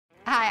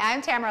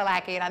I'm Tamara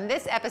Lackey, and on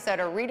this episode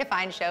of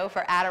ReDefine show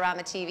for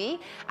Adorama TV,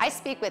 I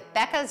speak with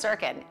Becca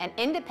Zerkin, an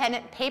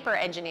independent paper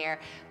engineer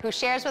who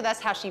shares with us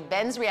how she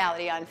bends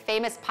reality on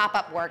famous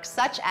pop-up works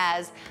such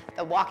as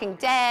The Walking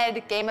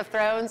Dead, Game of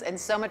Thrones, and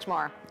so much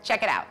more.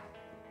 Check it out.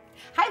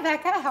 Hi,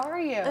 Becca. How are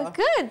you?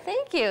 Good,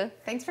 thank you.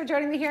 Thanks for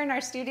joining me here in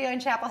our studio in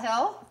Chapel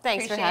Hill.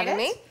 Thanks for having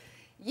me.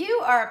 You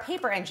are a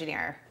paper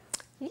engineer.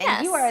 Yes.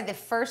 And you are the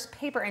first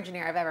paper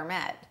engineer I've ever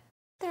met.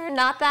 There are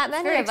not that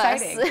many of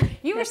exciting. us.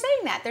 You were saying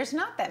that. There's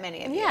not that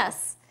many of you.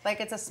 Yes.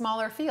 Like it's a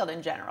smaller field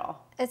in general.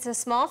 It's a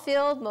small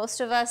field. Most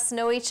of us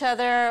know each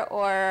other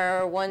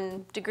or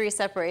 1 degree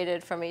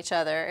separated from each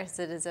other. It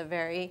is a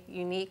very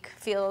unique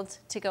field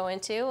to go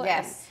into.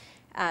 Yes.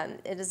 And,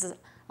 it is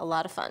a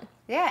lot of fun.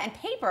 Yeah, and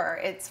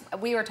paper,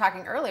 we were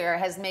talking earlier,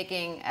 has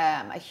making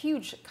a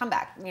huge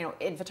comeback. You know,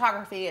 in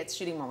photography, it's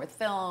shooting more with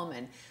film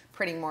and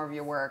printing more of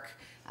your work.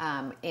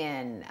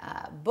 In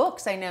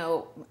books, I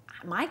know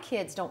my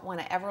kids don't want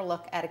to ever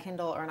look at a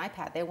Kindle or an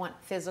iPad. They want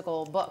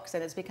physical books,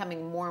 and it's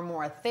becoming more and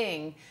more a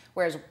thing,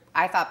 whereas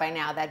I thought by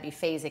now that'd be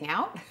phasing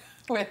out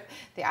with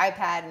the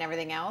iPad and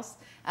everything else.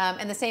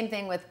 And the same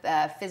thing with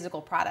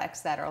physical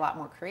products that are a lot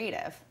more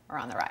creative are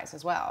on the rise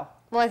as well.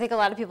 Well, I think a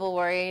lot of people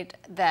worried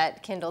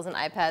that Kindles and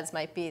iPads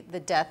might be the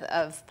death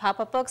of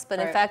pop-up books, but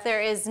Right. in fact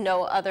there is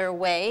no other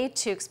way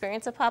to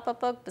experience a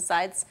pop-up book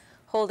besides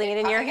holding it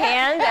in your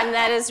hand, and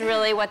that is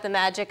really what the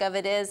magic of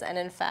it is. And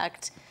in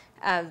fact,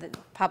 the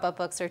pop-up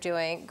books are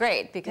doing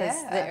great because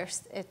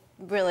it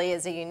really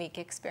is a unique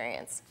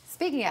experience.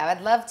 Speaking of,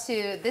 I'd love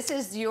to, this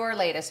is your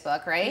latest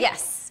book, right?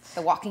 Yes.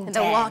 The Walking Dead.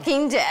 The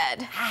Walking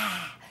Dead.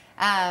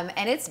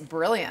 And it's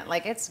brilliant.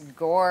 Like, it's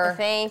gore.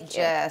 Thank you.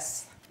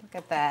 Just look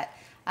at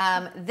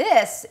that.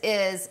 This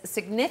is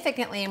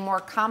significantly more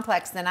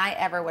complex than I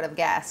ever would have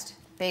guessed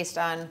based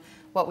on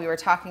what we were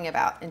talking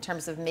about in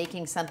terms of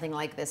making something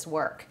like this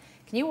work.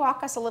 Can you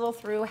walk us a little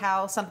through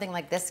how something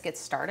like this gets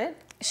started?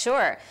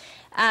 Sure.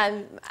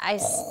 I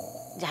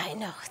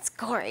know, it's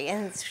gory,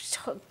 and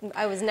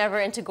I was never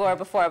into gore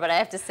before, but I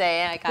have to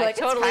say I got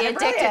totally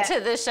addicted to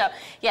this show.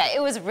 Yeah,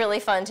 it was really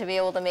fun to be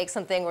able to make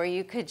something where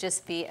you could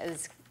just be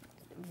as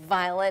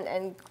violent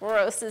and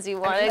gross as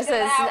you wanted. So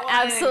it's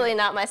absolutely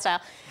not my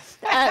style.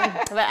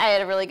 But I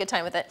had a really good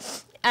time with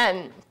it.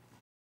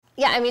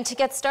 Yeah, I mean, to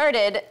get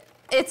started,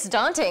 it's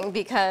daunting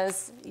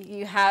because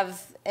you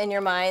have in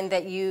your mind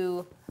that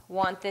you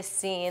want this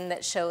scene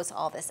that shows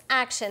all this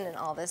action and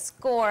all this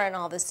gore and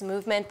all this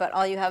movement, but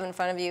all you have in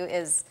front of you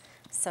is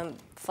some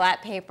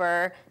flat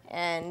paper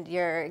and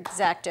your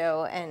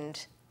X-Acto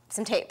and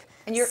some tape.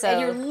 And you're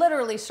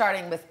literally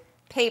starting with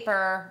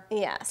paper,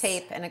 yes,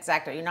 tape, and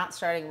X-Acto. You're not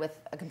starting with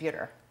a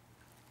computer.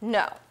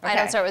 No, I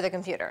don't start with a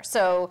computer.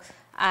 So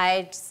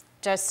I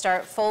just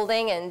start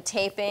folding and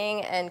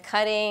taping and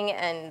cutting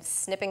and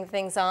snipping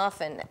things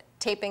off and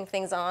taping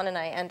things on, and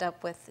I end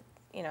up with,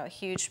 you know, a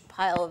huge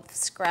pile of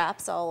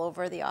scraps all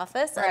over the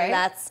office, and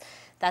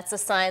that's a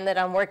sign that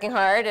I'm working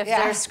hard if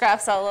there's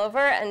scraps all over.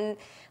 And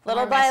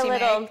little by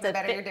little, the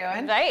better you're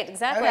doing. Right,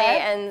 exactly.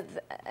 And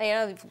you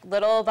know,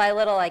 little by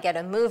little, I get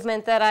a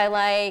movement that I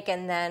like,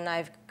 and then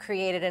I've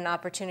created an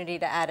opportunity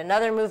to add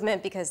another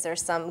movement because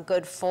there's some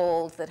good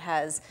fold that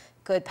has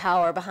good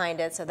power behind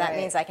it, so that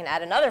means I can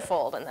add another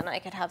fold, and then I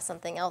could have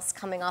something else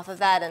coming off of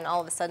that, and all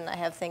of a sudden I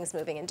have things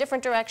moving in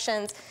different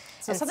directions.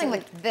 So something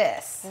like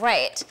this.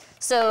 Right.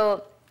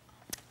 So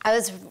I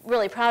was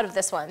really proud of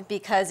this one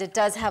because it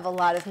does have a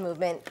lot of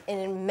movement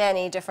in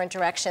many different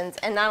directions,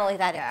 and not only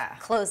that, it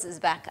closes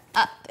back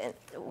up. And,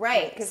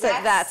 so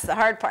that's the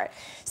hard part.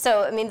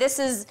 So, I mean,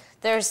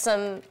 there's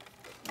some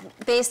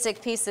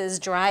basic pieces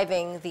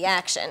driving the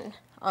action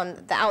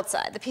on the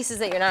outside. The pieces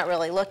that you're not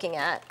really looking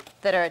at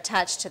that are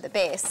attached to the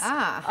base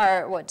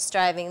are what's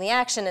driving the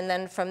action, and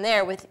then from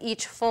there, with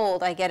each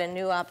fold, I get a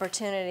new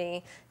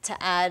opportunity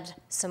to add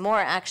some more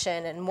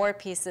action and more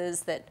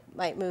pieces that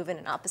might move in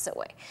an opposite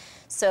way.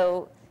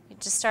 So you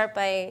just start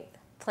by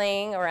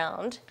playing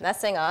around,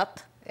 messing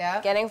up,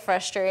 getting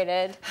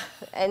frustrated,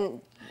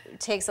 and it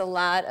takes a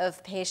lot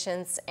of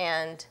patience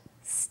and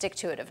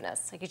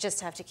stick-to-itiveness. Like, you just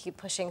have to keep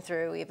pushing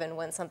through even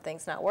when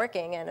something's not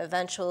working, and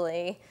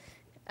eventually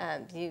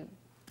you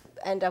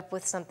end up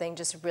with something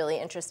just really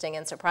interesting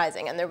and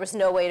surprising. And there was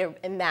no way to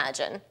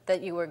imagine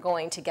that you were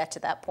going to get to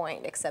that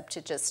point except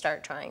to just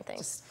start trying things.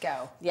 Just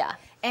go. Yeah.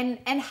 And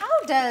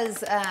how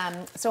does,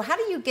 so how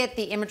do you get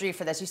the imagery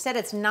for this? You said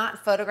it's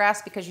not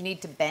photographs because you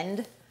need to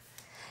bend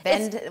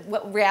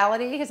what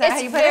reality? Is that how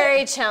you put it? It's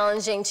very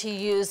challenging to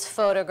use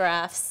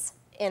photographs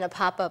in a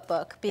pop-up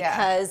book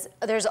because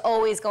there's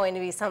always going to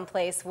be some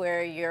place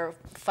where you're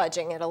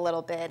fudging it a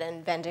little bit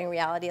and bending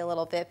reality a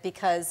little bit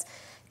because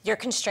you're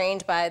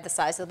constrained by the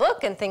size of the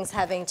book and things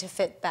having to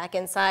fit back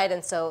inside,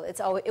 and so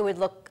it would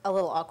look a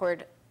little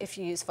awkward if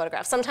you use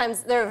photographs.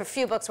 Sometimes there are a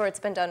few books where it's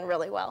been done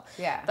really well,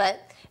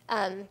 but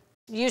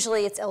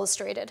usually it's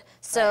illustrated.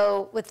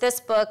 So with this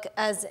book,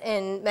 as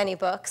in many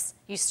books,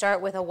 you start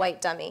with a white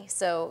dummy.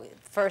 So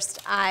first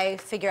I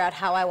figure out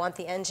how I want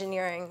the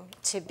engineering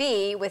to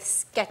be with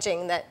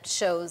sketching that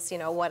shows, you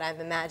know, what I'm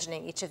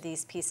imagining each of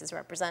these pieces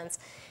represents,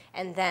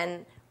 and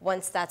then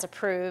once that's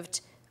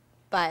approved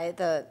by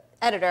the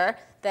editor,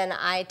 then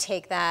I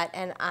take that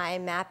and I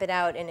map it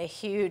out in a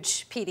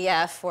huge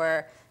PDF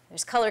where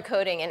there's color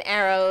coding and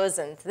arrows,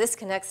 and this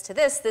connects to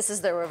this. This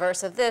is the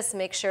reverse of this.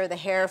 Make sure the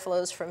hair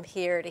flows from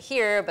here to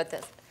here, but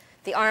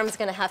the arm's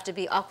going to have to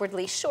be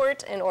awkwardly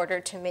short in order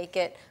to make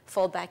it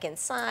fold back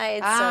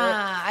inside.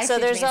 So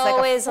there's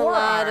always a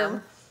lot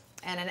of...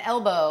 And an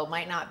elbow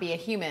might not be a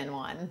human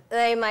one.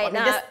 They might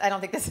not. I don't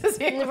think this is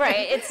human.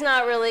 Right. It's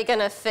not really going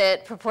to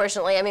fit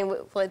proportionally. I mean,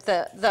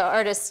 the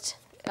artist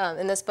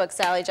in this book,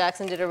 Sally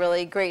Jackson, did a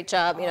really great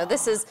job. You know,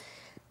 this is...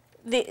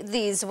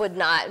 These would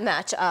not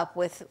match up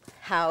with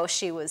how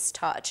she was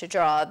taught to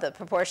draw the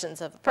proportions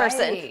of a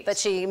person, but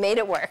she made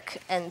it work,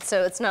 and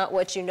so it's not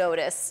what you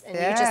notice,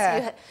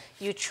 and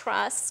you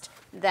trust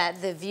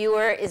that the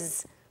viewer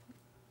is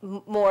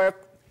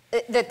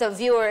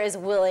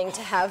willing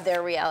to have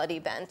their reality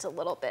bent a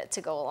little bit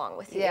to go along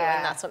with you,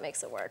 and that's what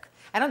makes it work.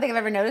 I don't think I've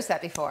ever noticed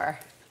that before.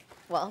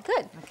 Well,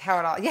 good. Like how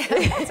it all,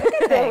 that's a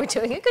good thing. We're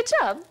doing a good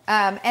job.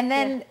 And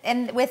then,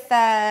 and with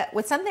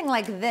something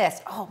like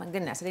this, oh my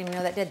goodness, I didn't even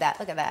know that did that.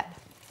 Look at that.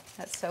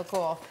 That's so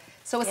cool.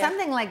 So with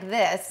something like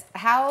this,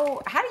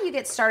 how do you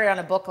get started on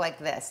a book like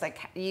this?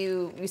 Like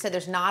you said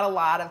there's not a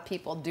lot of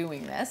people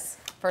doing this,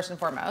 first and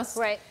foremost.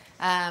 Right.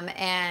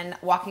 And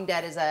Walking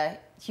Dead is a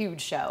huge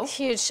show.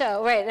 Huge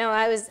show, right. No,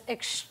 I was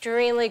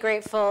extremely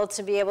grateful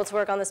to be able to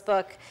work on this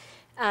book.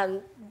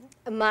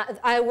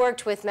 I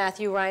worked with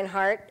Matthew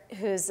Reinhart,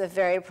 who's a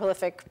very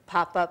prolific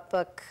pop-up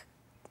book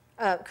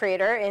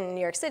creator in New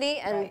York City,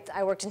 and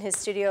I worked in his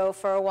studio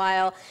for a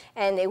while,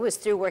 and it was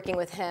through working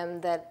with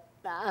him that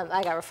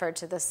I got referred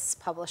to this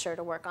publisher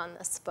to work on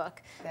this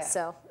book. Yeah.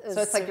 So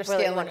it's like your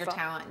really skill wonderful. and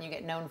your talent, and you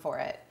get known for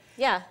it.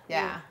 Yeah.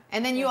 Yeah.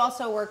 And then you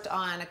also worked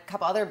on a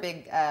couple other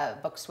big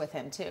books with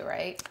him too,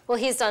 right? Well,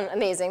 he's done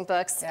amazing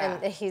books,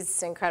 and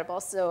he's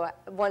incredible. So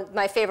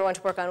my favorite one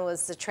to work on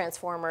was the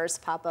Transformers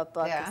pop-up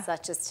book. Yeah.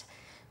 That just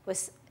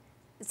was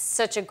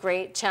such a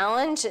great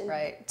challenge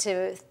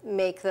to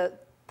make the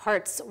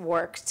parts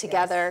work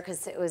together,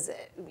 because it was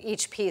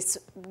each piece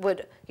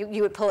would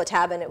you would pull a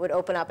tab and it would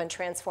open up and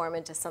transform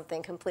into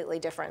something completely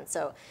different.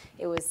 So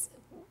it was.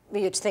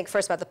 You had to think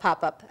first about the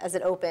pop-up as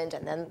it opened,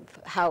 and then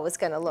how it was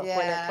going to look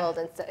when it pulled.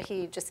 And so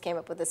he just came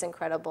up with this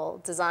incredible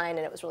design,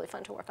 and it was really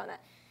fun to work on it.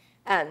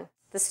 And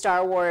the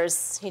Star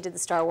Wars, he did the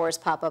Star Wars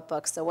pop-up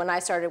book. So when I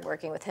started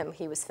working with him,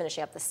 he was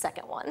finishing up the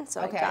second one. So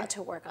I got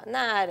to work on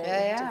that,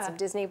 and did some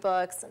Disney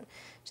books, and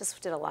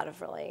just did a lot of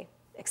really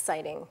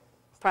exciting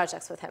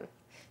projects with him.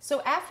 So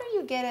after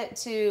you get it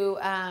to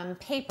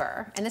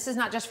paper, and this is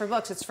not just for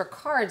books, it's for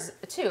cards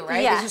too,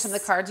 right? Yes. These are some of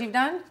the cards you've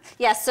done?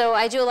 Yes, so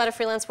I do a lot of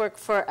freelance work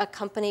for a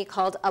company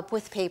called Up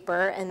With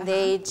Paper, and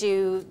they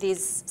do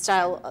these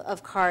style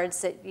of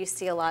cards that you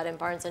see a lot in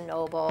Barnes &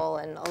 Noble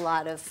and a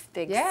lot of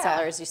big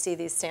sellers. You see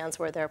these stands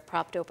where they're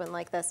propped open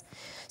like this.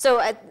 So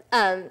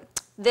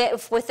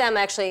with them,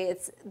 actually,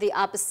 it's the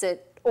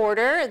opposite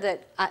order,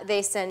 that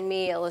they send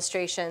me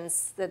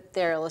illustrations that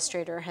their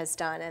illustrator has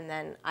done, and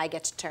then I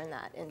get to turn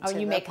that into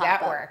you make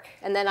that work.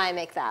 And then I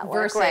make that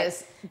work.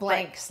 Versus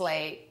blank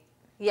slate.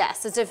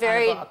 Yes, it's a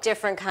very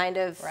different kind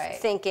of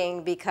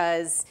thinking,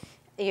 because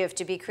you have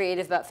to be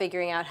creative about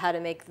figuring out how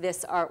to make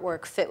this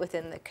artwork fit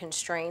within the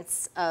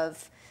constraints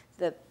of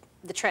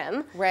the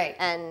trim. Right.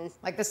 And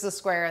like this is a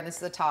square and this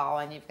is a tall,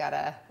 and you've got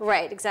to...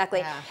 Right, exactly.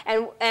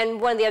 Yeah.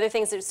 And one of the other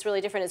things that's really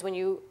different is when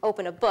you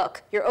open a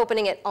book, you're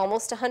opening it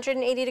almost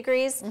 180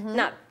 degrees,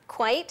 not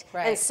quite.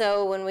 Right. And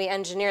so when we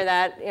engineer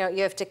that,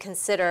 you have to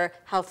consider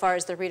how far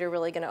is the reader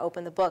really going to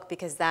open the book,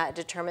 because that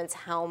determines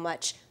how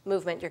much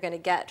movement you're going to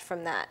get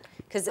from that.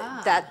 Because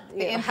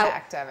the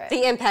impact of it.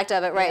 The impact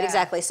of it, right,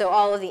 exactly. So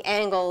all of the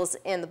angles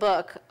in the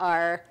book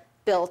are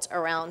built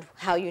around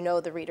how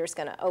the reader's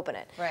going to open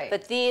it. Right.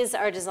 But these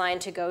are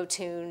designed to go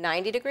to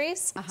 90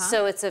 degrees,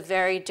 so it's a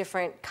very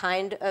different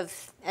kind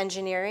of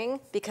engineering,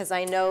 because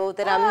I know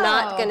that I'm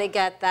not going to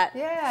get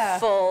that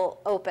full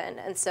open,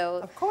 and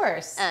so of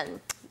course, and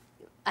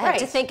I have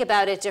to think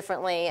about it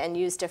differently and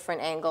use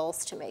different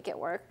angles to make it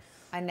work.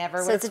 I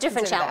never. So it's a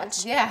different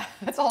challenge. That. Yeah,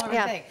 that's a whole other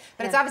thing.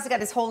 But it's obviously got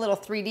this whole little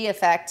 3D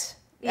effect.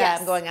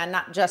 Going on,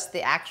 not just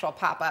the actual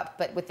pop-up,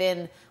 but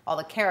within all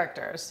the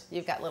characters,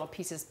 you've got little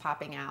pieces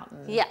popping out.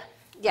 And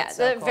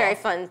they're very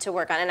fun to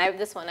work on. And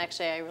this one,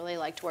 actually, I really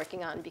liked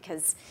working on,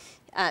 because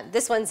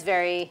this one's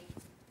very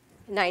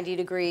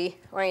 90-degree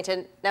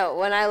oriented. Now,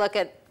 when I look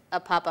at a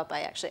pop-up,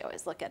 I actually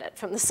always look at it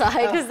from the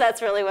side, because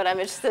that's really what I'm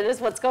interested in, is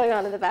what's going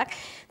on in the back.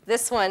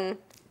 This one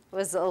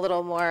was a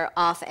little more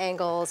off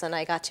angles, and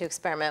I got to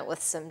experiment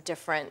with some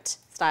different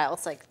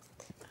styles. Like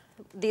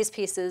these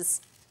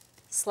pieces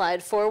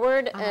slide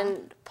forward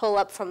and pull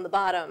up from the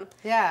bottom.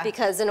 Yeah.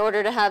 Because in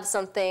order to have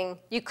something,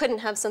 you couldn't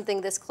have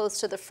something this close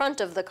to the front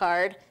of the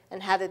card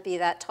and have it be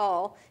that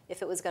tall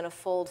if it was going to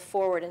fold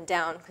forward and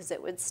down, because it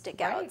would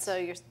stick out. So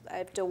I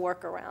have to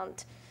work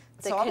around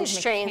the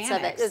constraints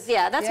of it.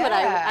 That's what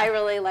I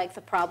really like,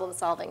 the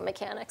problem-solving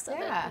mechanics of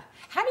it.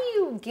 How do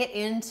you get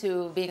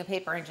into being a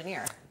paper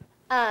engineer?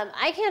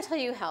 I can't tell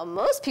you how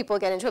most people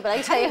get into it, but I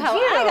can tell you how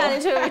I got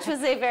into it, which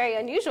was a very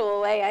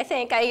unusual way, I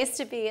think. I used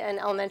to be an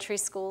elementary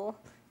school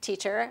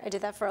teacher. I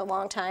did that for a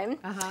long time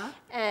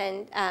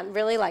and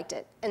really liked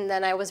it. And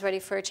then I was ready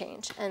for a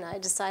change. And I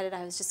decided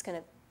I was just going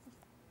to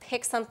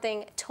pick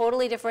something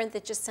totally different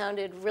that just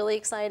sounded really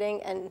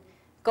exciting and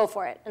go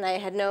for it. And I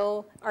had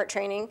no art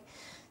training.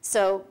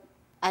 So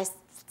I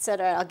said,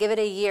 all right, I'll give it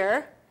a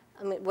year.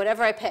 I mean,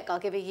 whatever I pick, I'll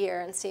give a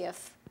year and see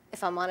if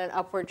I'm on an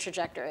upward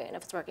trajectory and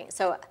if it's working.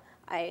 So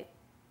I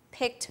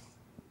picked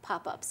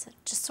pop-ups,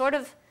 just sort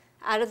of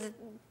out of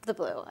the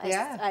blue.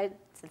 I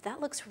said,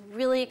 that looks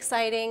really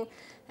exciting.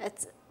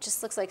 It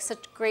just looks like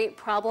such great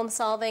problem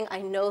solving.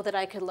 I know that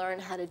I could learn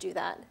how to do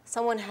that.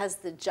 Someone has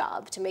the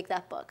job to make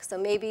that book, so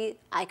maybe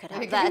I could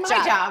have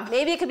that job.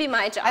 Maybe it could be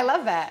my job. I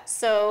love that.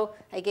 So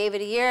I gave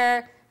it a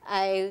year.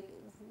 I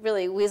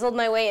really weaseled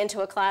my way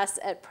into a class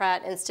at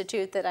Pratt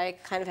Institute that I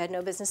kind of had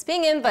no business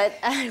being in, but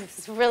I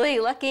was really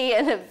lucky,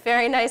 and a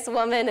very nice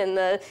woman in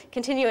the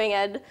continuing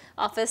ed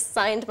office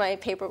signed my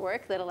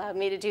paperwork that allowed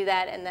me to do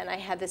that. And then I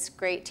had this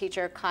great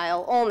teacher,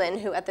 Kyle Ullman,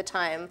 who at the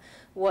time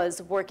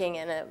was working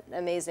in an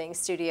amazing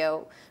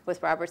studio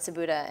with Robert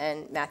Sabuda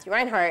and Matthew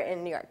Reinhart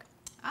in New York.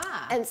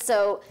 And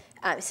so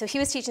he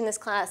was teaching this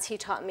class. He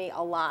taught me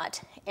a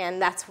lot,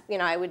 and that's,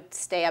 I would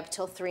stay up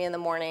till 3 in the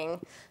morning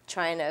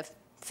trying to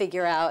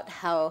figure out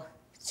how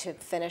to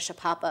finish a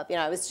pop-up.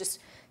 I was just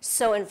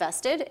so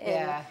invested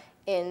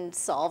in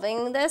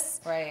solving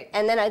this. Right.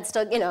 And then I'd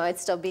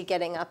still be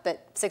getting up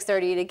at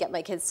 6:30 to get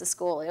my kids to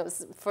school. It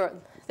was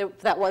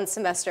that one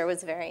semester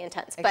was very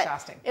intense.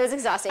 Exhausting. But it was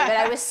exhausting, but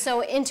I was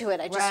so into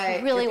it. I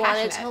just really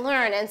wanted to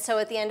learn. And so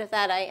at the end of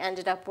that, I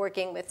ended up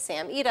working with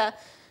Sam Ida,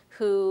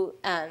 who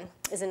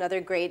is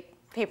another great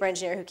paper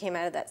engineer who came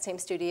out of that same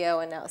studio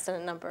and now has done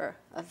a number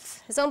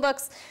of his own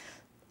books.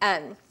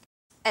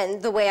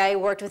 And the way I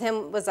worked with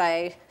him was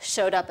I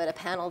showed up at a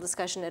panel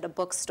discussion at a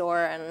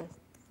bookstore and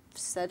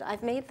said,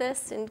 I've made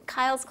this in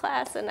Kyle's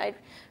class and I'd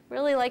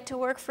really like to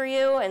work for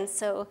you. And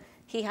so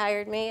he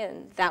hired me,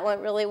 and that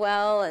went really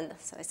well. And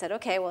so I said,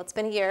 okay, well, it's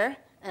been a year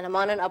and I'm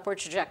on an upward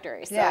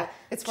trajectory. So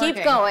it's keep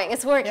working. Going.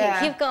 It's working.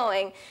 Keep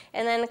going.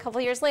 And then a couple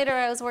years later,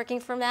 I was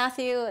working for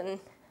Matthew, and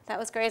that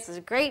was great. So it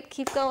was great.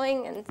 Keep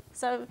going. And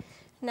so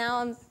now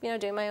I'm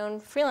doing my own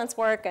freelance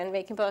work and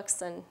making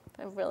books, and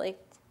I'm really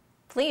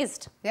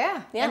pleased.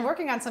 Yeah, and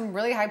working on some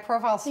really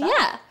high-profile stuff.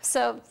 Yeah,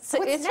 so it's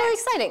really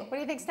exciting. What do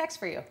you think's next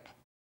for you?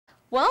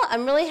 Well,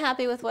 I'm really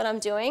happy with what I'm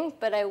doing,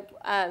 but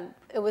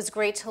it was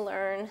great to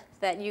learn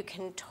that you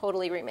can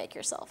totally remake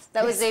yourself.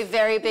 That was a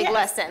very big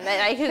lesson,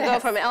 that I could go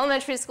from an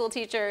elementary school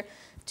teacher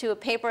to a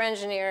paper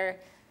engineer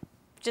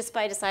just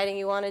by deciding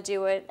you want to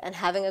do it and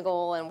having a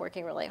goal and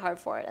working really hard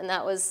for it. And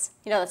that was,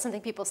 that's something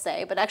people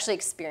say, but actually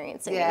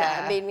experiencing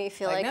that made me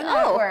feel like,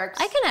 no, it works.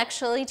 I can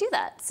actually do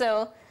that.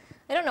 So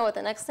I don't know what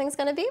the next thing's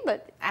going to be,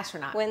 but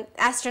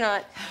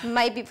astronaut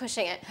might be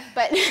pushing it,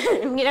 but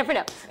you never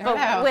know.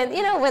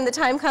 When the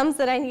time comes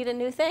that I need a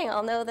new thing,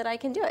 I'll know that I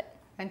can do it.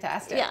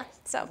 Fantastic. Yeah.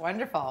 So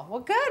wonderful.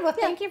 Well, good. Well,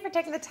 thank you for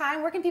taking the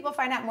time. Where can people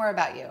find out more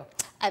about you?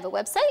 I have a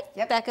website,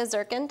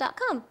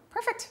 beccazerkin.com.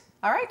 Perfect.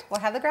 All right.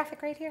 We'll have the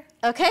graphic right here.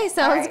 Okay.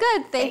 Sounds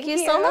good. Thank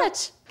you so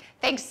much.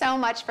 Thanks so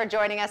much for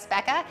joining us,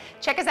 Becca.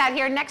 Check us out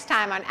here next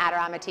time on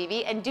Adorama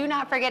TV, and do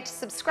not forget to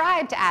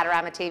subscribe to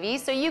Adorama TV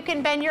so you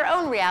can bend your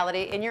own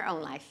reality in your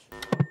own life.